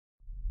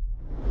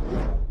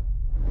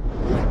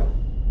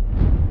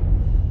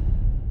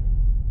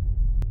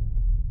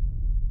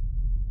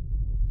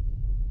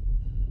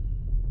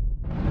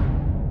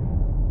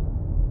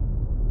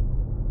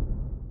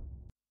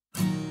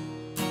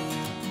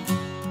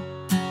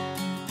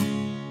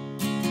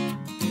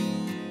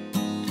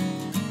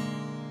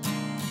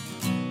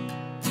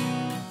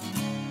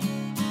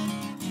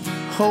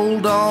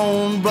Hold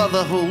on,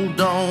 brother, hold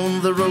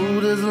on. The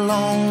road is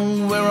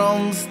long, we're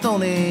on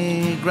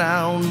stony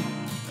ground.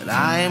 But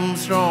I'm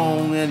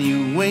strong and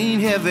you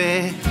ain't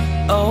heavy.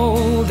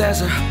 Oh,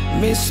 there's a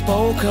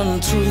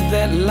misspoken truth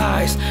that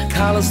lies.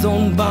 Colors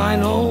don't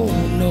bind, oh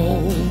no.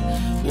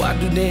 What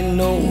do they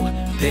know?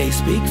 They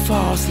speak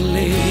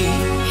falsely.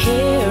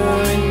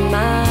 Here in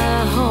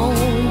my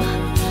home,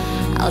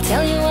 I'll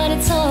tell you what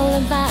it's all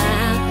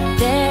about.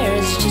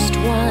 There's just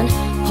one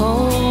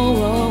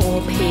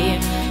hope here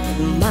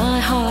in my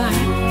heart.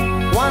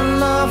 One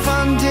love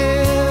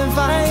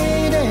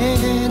undivided,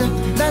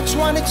 that's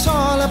what it's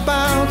all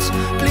about.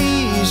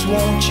 Please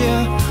won't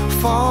you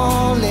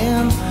fall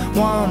in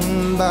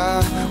one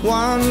by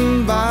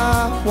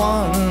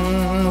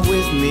one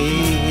with me.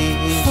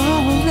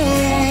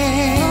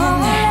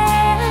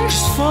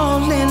 Just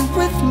falling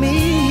with me,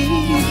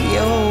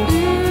 yo.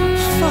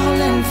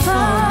 Falling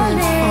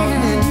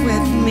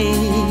with me.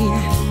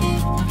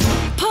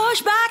 Push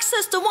back,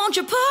 sister, won't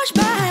you push